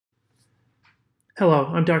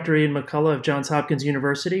Hello, I'm Dr. Ian McCullough of Johns Hopkins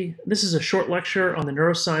University. This is a short lecture on the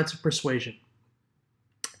neuroscience of persuasion.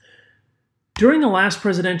 During the last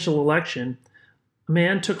presidential election, a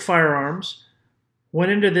man took firearms,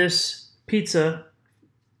 went into this pizza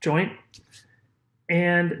joint,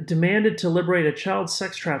 and demanded to liberate a child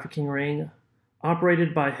sex trafficking ring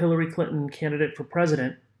operated by Hillary Clinton, candidate for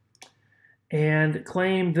president, and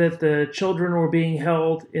claimed that the children were being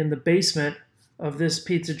held in the basement of this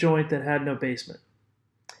pizza joint that had no basement.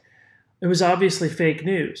 It was obviously fake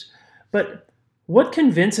news. But what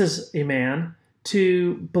convinces a man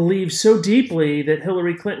to believe so deeply that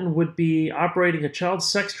Hillary Clinton would be operating a child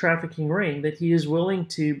sex trafficking ring that he is willing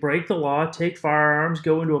to break the law, take firearms,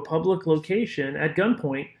 go into a public location at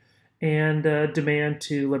gunpoint, and demand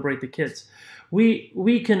to liberate the kids?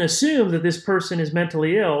 We can assume that this person is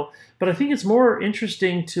mentally ill, but I think it's more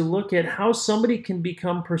interesting to look at how somebody can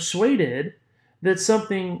become persuaded that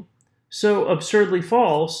something so absurdly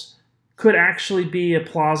false could actually be a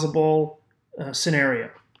plausible scenario.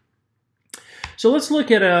 So let's look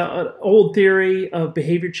at an old theory of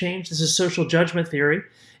behavior change. This is social judgment theory.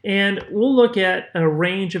 And we'll look at a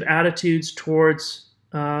range of attitudes towards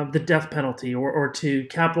the death penalty or to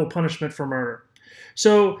capital punishment for murder.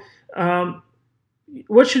 So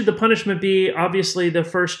what should the punishment be? Obviously, the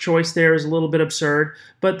first choice there is a little bit absurd,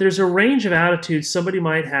 but there's a range of attitudes somebody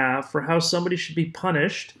might have for how somebody should be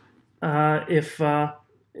punished if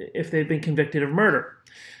they've been convicted of murder.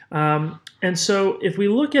 And so if we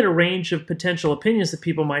look at a range of potential opinions that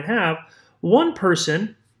people might have, one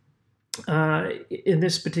person in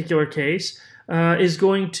this particular case is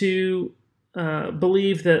going to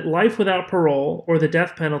believe that life without parole or the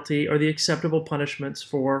death penalty are the acceptable punishments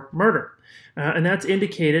for murder. And that's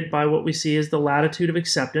indicated by what we see as the latitude of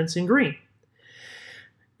acceptance in green.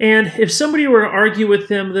 And if somebody were to argue with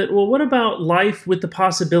them that, well, what about life with the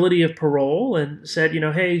possibility of parole, and said,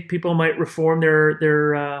 hey, people might reform their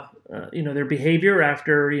behavior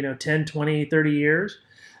after, 10, 20, 30 years.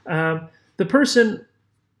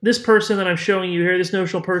 This person that I'm showing you here, this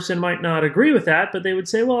notional person, might not agree with that, but they would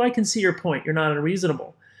say, well, I can see your point. You're not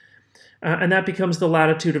unreasonable. And that becomes the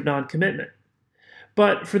latitude of non-commitment.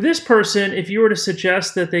 But for this person, if you were to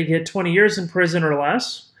suggest that they get 20 years in prison or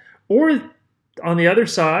less, or on the other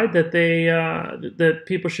side, that that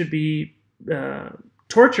people should be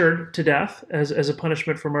tortured to death as a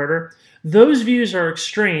punishment for murder, those views are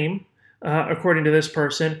extreme, according to this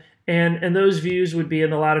person, and those views would be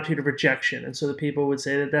in the latitude of rejection. And so the people would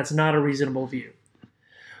say that that's not a reasonable view.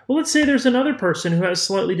 Well, let's say there's another person who has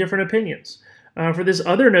slightly different opinions. For this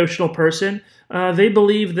other notional person, they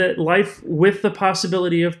believe that life with the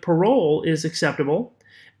possibility of parole is acceptable,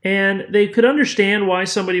 and they could understand why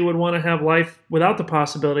somebody would want to have life without the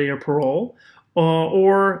possibility of parole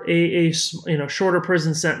or a shorter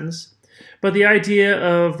prison sentence. But the idea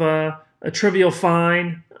of a trivial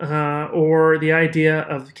fine or the idea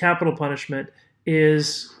of capital punishment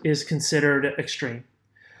is considered extreme.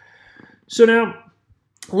 So now,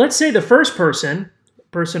 let's say the first person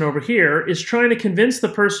over here is trying to convince the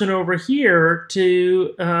person over here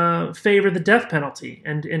to favor the death penalty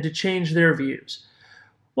and to change their views.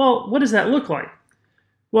 Well, what does that look like?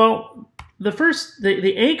 Well,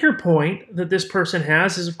 the anchor point that this person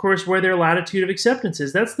has is, of course, where their latitude of acceptance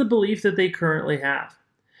is. That's the belief that they currently have.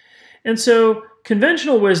 And so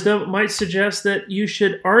conventional wisdom might suggest that you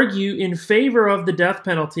should argue in favor of the death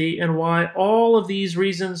penalty and why all of these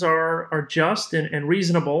reasons are just and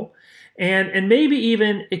reasonable, and maybe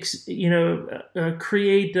even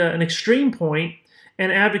create an extreme point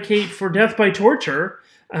and advocate for death by torture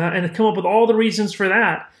and come up with all the reasons for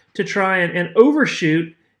that to try and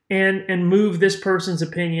overshoot and move this person's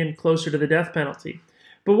opinion closer to the death penalty.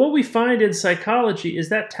 But what we find in psychology is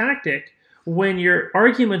that tactic, when your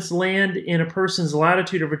arguments land in a person's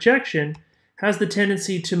latitude of rejection, has the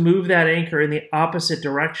tendency to move that anchor in the opposite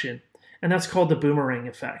direction. And that's called the boomerang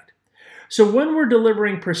effect. So when we're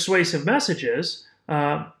delivering persuasive messages,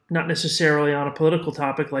 not necessarily on a political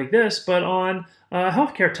topic like this, but on a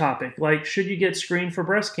healthcare topic, like should you get screened for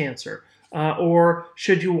breast cancer, or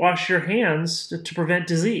should you wash your hands to prevent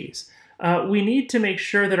disease, we need to make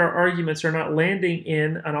sure that our arguments are not landing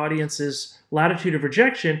in an audience's latitude of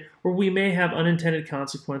rejection where we may have unintended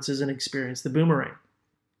consequences and experience the boomerang.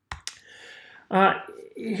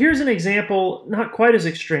 Here's an example, not quite as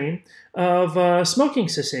extreme, of smoking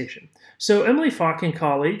cessation. So Emily Falk and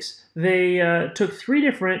colleagues, they took 3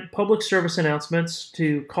 different public service announcements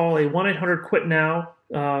to call a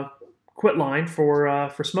 1-800-QUIT-NOW quit line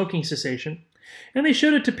for smoking cessation. And they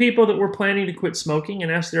showed it to people that were planning to quit smoking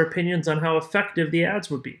and asked their opinions on how effective the ads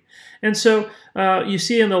would be. And so you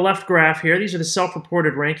see in the left graph here, these are the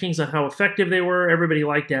self-reported rankings on how effective they were. Everybody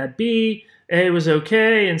liked ad B, A was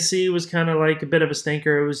okay, and C was kind of like a bit of a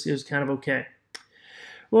stinker. It was kind of okay.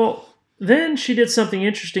 Well, then she did something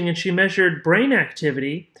interesting, and she measured brain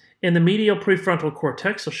activity in the medial prefrontal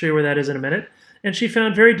cortex. I'll show you where that is in a minute. And she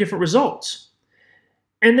found very different results.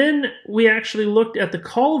 And then we actually looked at the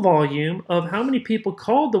call volume of how many people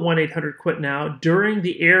called the 1-800-QUIT-NOW during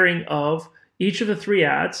the airing of each of the 3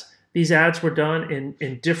 ads. These ads were done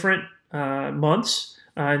in different months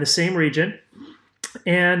in the same region.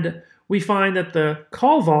 And we find that the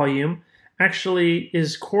call volume actually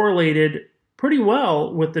is correlated pretty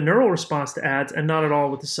well with the neural response to ads and not at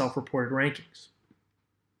all with the self-reported rankings.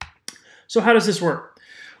 So how does this work?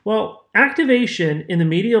 Well, activation in the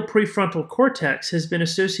medial prefrontal cortex has been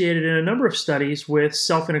associated in a number of studies with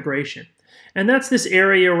self-integration. And that's this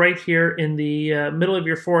area right here in the middle of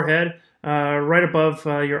your forehead, right above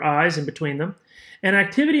your eyes and between them. And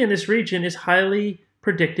activity in this region is highly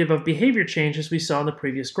predictive of behavior change, as we saw in the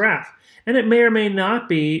previous graph. And it may or may not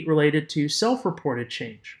be related to self-reported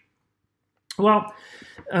change. Well,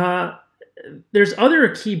 there's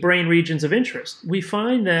other key brain regions of interest. We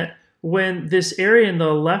find that when this area in the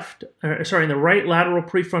in the right lateral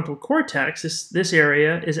prefrontal cortex, this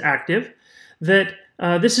area is active, that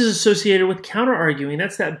this is associated with counter-arguing.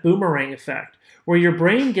 That's that boomerang effect, where your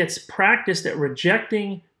brain gets practiced at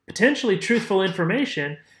rejecting potentially truthful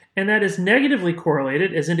information, and that is negatively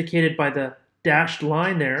correlated, as indicated by the dashed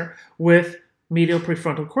line there, with medial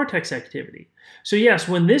prefrontal cortex activity. So yes,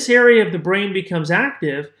 when this area of the brain becomes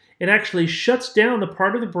active, it actually shuts down the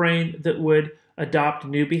part of the brain that would adopt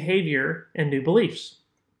new behavior and new beliefs.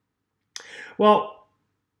 Well,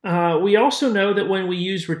 we also know that when we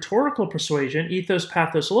use rhetorical persuasion, ethos,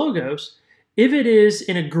 pathos, logos, if it is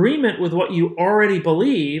in agreement with what you already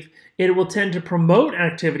believe, it will tend to promote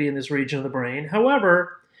activity in this region of the brain.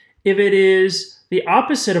 However, if it is the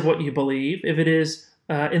opposite of what you believe, if it is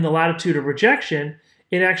in the latitude of rejection,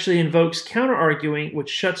 it actually invokes counter-arguing, which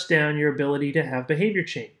shuts down your ability to have behavior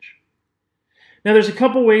change. Now, there's a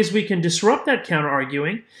couple ways we can disrupt that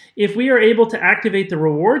counter-arguing. If we are able to activate the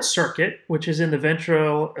reward circuit, which is in the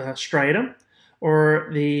ventral striatum or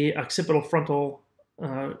the occipital frontal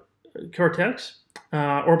cortex,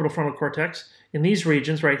 orbital frontal cortex, in these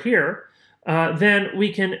regions right here, then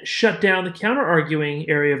we can shut down the counter-arguing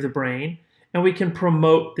area of the brain, and we can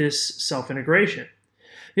promote this self-integration.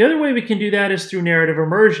 The other way we can do that is through narrative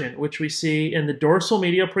immersion, which we see in the dorsal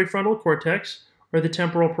medial prefrontal cortex or the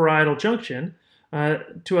temporal parietal junction,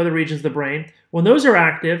 2 other regions of the brain. When those are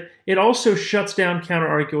active, it also shuts down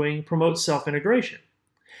counter-arguing, promotes self-integration.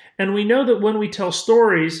 And we know that when we tell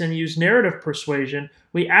stories and use narrative persuasion,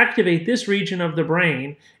 we activate this region of the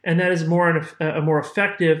brain, and that is a more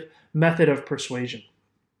effective method of persuasion.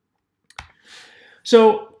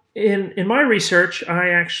 So in my research, I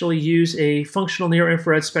actually use a functional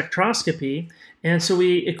near-infrared spectroscopy, and so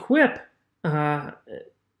we equip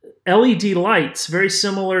LED lights, very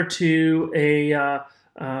similar to a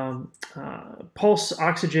pulse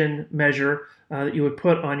oxygen measure that you would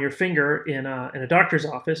put on your finger in a doctor's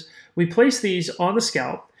office. We place these on the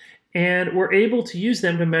scalp, and we're able to use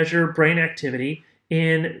them to measure brain activity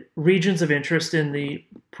in regions of interest in the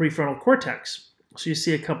prefrontal cortex. So you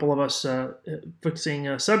see a couple of us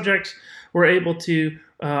fixing subjects. We're able to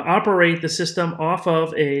operate the system off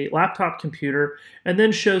of a laptop computer and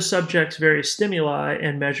then show subjects various stimuli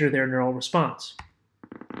and measure their neural response.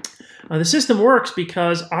 The system works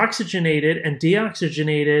because oxygenated and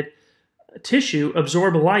deoxygenated tissue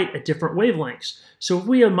absorb light at different wavelengths. So if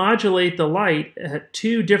we modulate the light at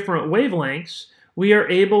 2 different wavelengths, we are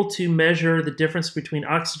able to measure the difference between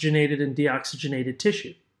oxygenated and deoxygenated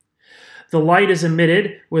tissue. The light is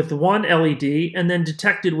emitted with one LED and then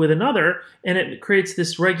detected with another, and it creates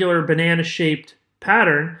this regular banana-shaped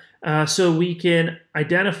pattern so we can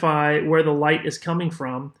identify where the light is coming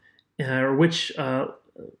from or which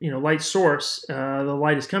light source the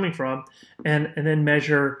light is coming from, and then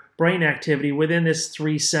measure brain activity within this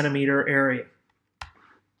 3-centimeter area.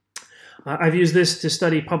 I've used this to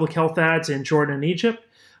study public health ads in Jordan and Egypt.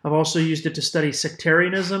 I've also used it to study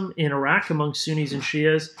sectarianism in Iraq among Sunnis and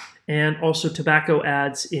Shias, and also tobacco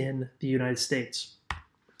ads in the United States.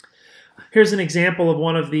 Here's an example of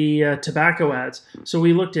one of the tobacco ads. So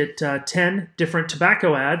we looked at 10 different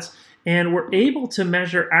tobacco ads, and we're able to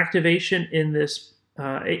measure activation in this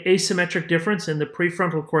asymmetric difference in the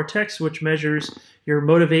prefrontal cortex, which measures your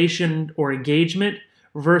motivation or engagement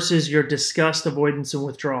versus your disgust, avoidance, and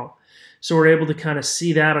withdrawal. So we're able to kind of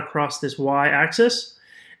see that across this y-axis.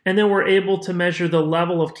 and then we're able to measure the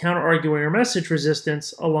level of counter-arguing or message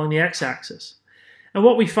resistance along the x-axis. And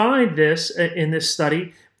what we find in this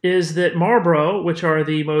study is that Marlboro, which are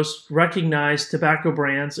the most recognized tobacco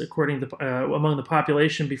brands according to, among the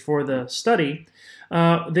population before the study,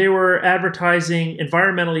 they were advertising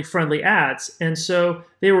environmentally friendly ads. And so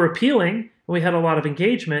they were appealing, and we had a lot of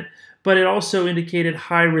engagement, but it also indicated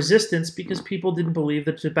high resistance because people didn't believe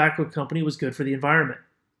the tobacco company was good for the environment.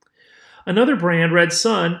 Another brand, Red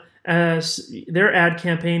Sun, as their ad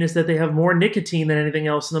campaign is that they have more nicotine than anything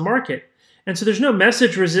else in the market. And so there's no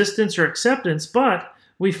message resistance or acceptance, but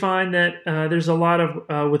we find that there's a lot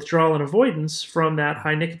of withdrawal and avoidance from that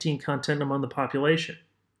high nicotine content among the population.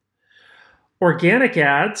 Organic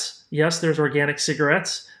ads, yes, there's organic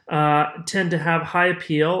cigarettes, tend to have high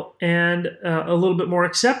appeal and a little bit more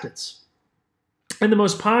acceptance. And the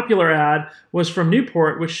most popular ad was from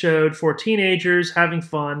Newport, which showed 4 teenagers having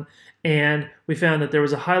fun, and we found that there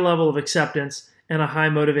was a high level of acceptance and a high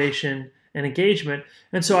motivation and engagement.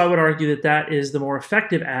 And so I would argue that that is the more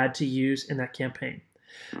effective ad to use in that campaign.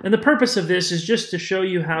 And the purpose of this is just to show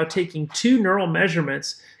you how taking 2 neural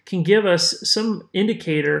measurements can give us some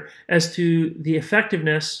indicator as to the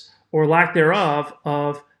effectiveness or lack thereof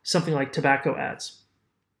of something like tobacco ads.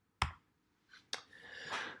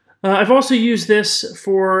 I've also used this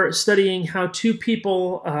for studying how 2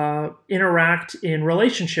 people interact in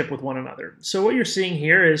relationship with one another. So what you're seeing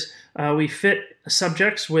here is we fit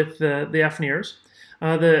subjects with the fNIRS.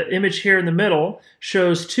 The image here in the middle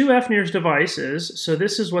shows 2 fNIRS devices. So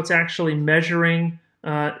this is what's actually measuring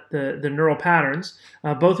the neural patterns.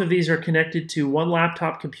 Both of these are connected to one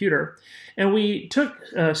laptop computer. And we took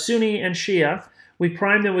Sunni and Shia. We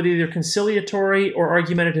primed them with either conciliatory or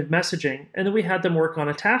argumentative messaging, and then we had them work on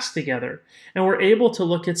a task together. And we're able to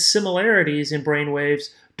look at similarities in brain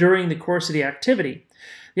waves during the course of the activity.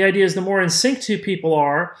 The idea is the more in sync 2 people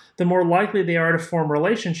are, the more likely they are to form a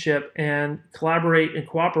relationship and collaborate and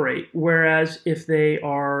cooperate. Whereas if they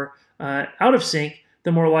are out of sync,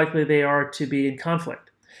 the more likely they are to be in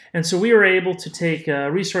conflict. And so we were able to take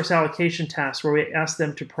a resource allocation task where we asked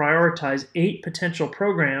them to prioritize 8 potential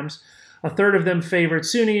programs. A third of them favored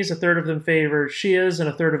Sunnis, a third of them favored Shias, and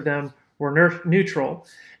a third of them were neutral.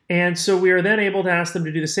 And so we are then able to ask them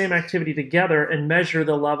to do the same activity together and measure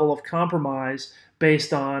the level of compromise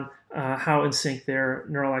based on how in sync their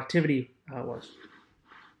neural activity was.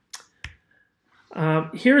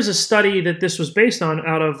 Here's a study that this was based on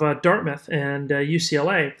out of Dartmouth and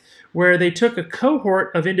UCLA, where they took a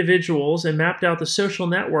cohort of individuals and mapped out the social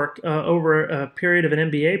network over a period of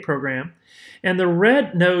an MBA program. And the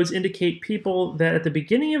red nodes indicate people that at the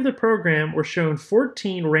beginning of the program were shown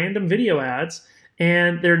 14 random video ads,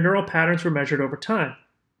 and their neural patterns were measured over time.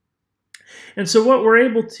 And so what we're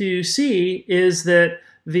able to see is that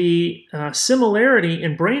the similarity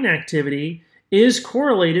in brain activity is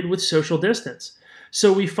correlated with social distance.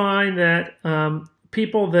 So we find that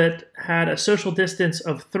people that had a social distance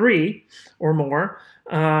of 3 or more,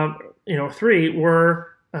 3,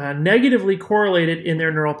 were negatively correlated in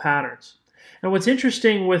their neural patterns. And what's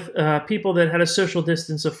interesting with people that had a social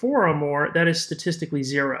distance of 4 or more, that is statistically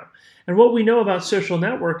 0. And what we know about social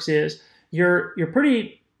networks is you're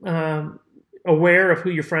pretty aware of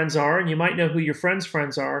who your friends are, and you might know who your friends'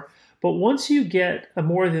 friends are. But once you get a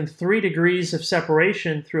more than 3 degrees of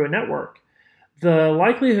separation through a network, the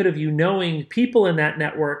likelihood of you knowing people in that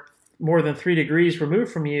network more than 3 degrees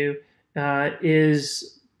removed from you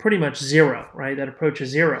is pretty much 0, right? That approaches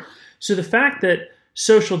 0. So the fact that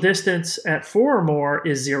social distance at 4 or more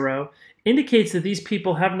is 0 indicates that these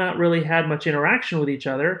people have not really had much interaction with each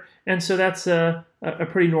other, and so that's a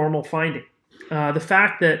pretty normal finding. The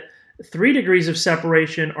fact that 3 degrees of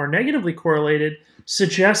separation are negatively correlated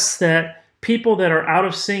suggests that people that are out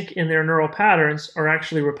of sync in their neural patterns are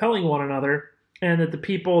actually repelling one another, and that the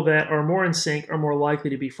people that are more in sync are more likely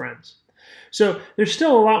to be friends. So there's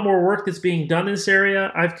still a lot more work that's being done in this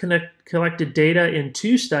area. I've collected data in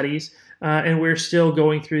 2 studies, and we're still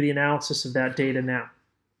going through the analysis of that data now.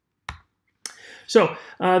 So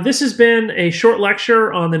this has been a short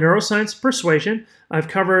lecture on the neuroscience of persuasion. I've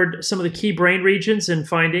covered some of the key brain regions and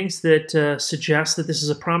findings that suggest that this is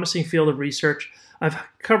a promising field of research. I've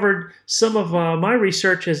covered some of my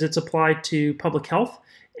research as it's applied to public health,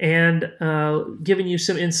 and giving you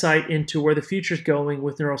some insight into where the future is going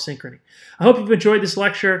with neural synchrony. I hope you've enjoyed this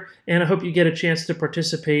lecture, and I hope you get a chance to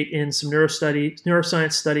participate in some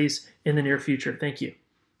neuroscience studies in the near future. Thank you.